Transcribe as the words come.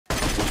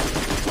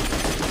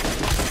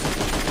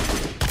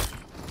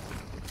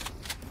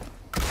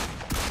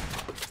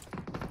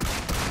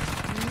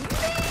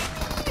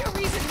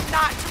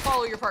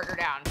follow your partner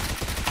down.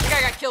 The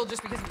guy got killed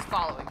just because he was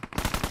following.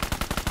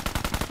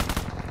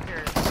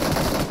 Here.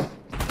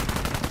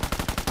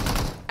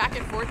 Back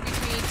and forth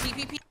between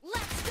TPP.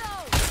 Let's go!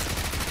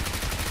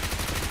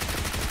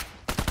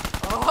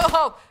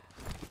 Oh,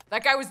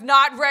 that guy was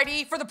not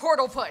ready for the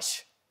portal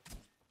push.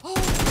 Oh.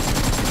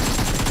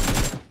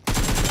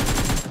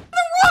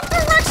 The wrong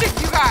direction,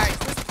 you guys.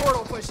 This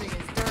portal pushing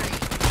is dirty.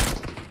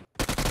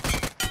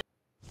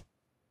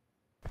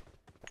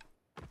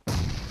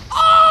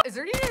 Oh, is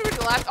there anything to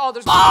the left? Oh,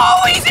 there's.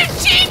 Oh, he's a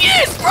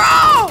genius,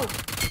 bro!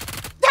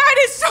 That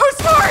is so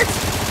smart.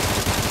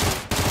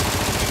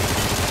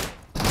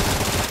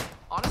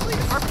 Honestly,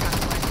 the carpet got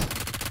play.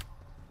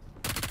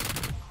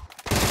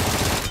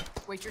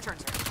 Wait your turn,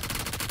 sir.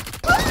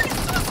 Oh, it's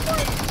so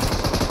smart.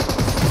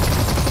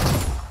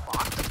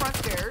 Lock the front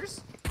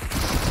stairs.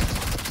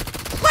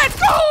 Let's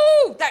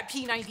go! That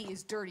P90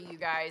 is dirty, you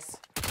guys.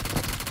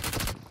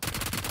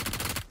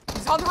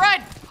 He's on the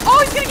run. Oh,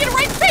 he's gonna get it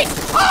right in the face.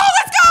 Oh,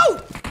 let's go!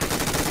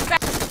 That's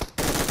like a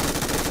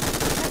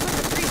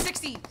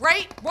 360,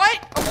 right? What?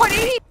 A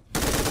 180?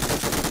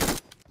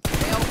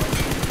 Fail.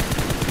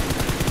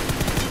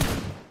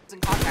 It's in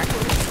contact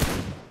with it.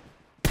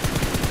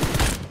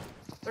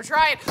 They're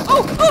trying.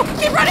 Oh, oh,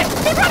 keep running,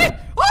 keep running.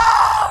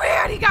 Oh,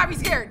 man, he got me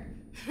scared.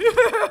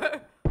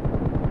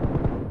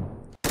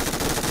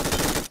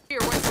 Here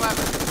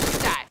whatsoever. Please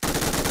die.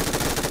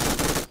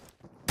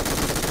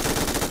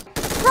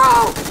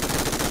 Bro!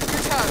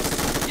 You're toast.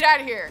 Get out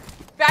of here.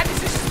 Bad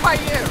decisions by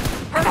you.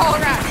 Turn all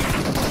around.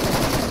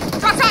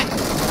 Drop shot!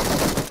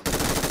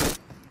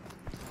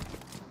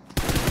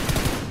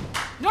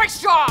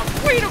 Nice job!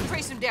 Way to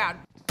trace him down.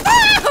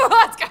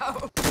 Let's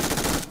go!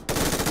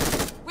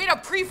 Way to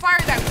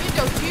pre-fire that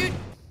window, dude.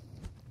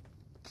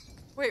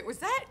 Wait, was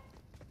that?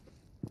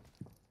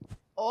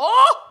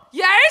 Oh,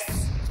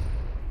 yes!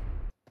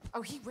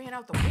 Oh, he ran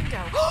out the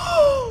window.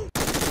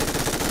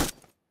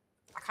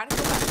 I kind of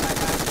feel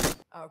that.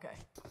 Oh, okay.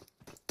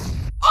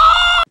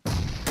 Oh!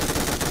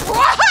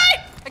 What?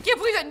 I can't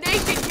believe that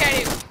Nate didn't get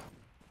him.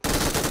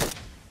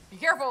 Be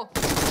careful.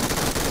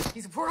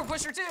 He's a portal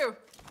pusher too.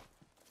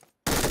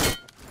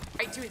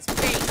 Right to his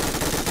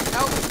face.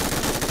 Nope.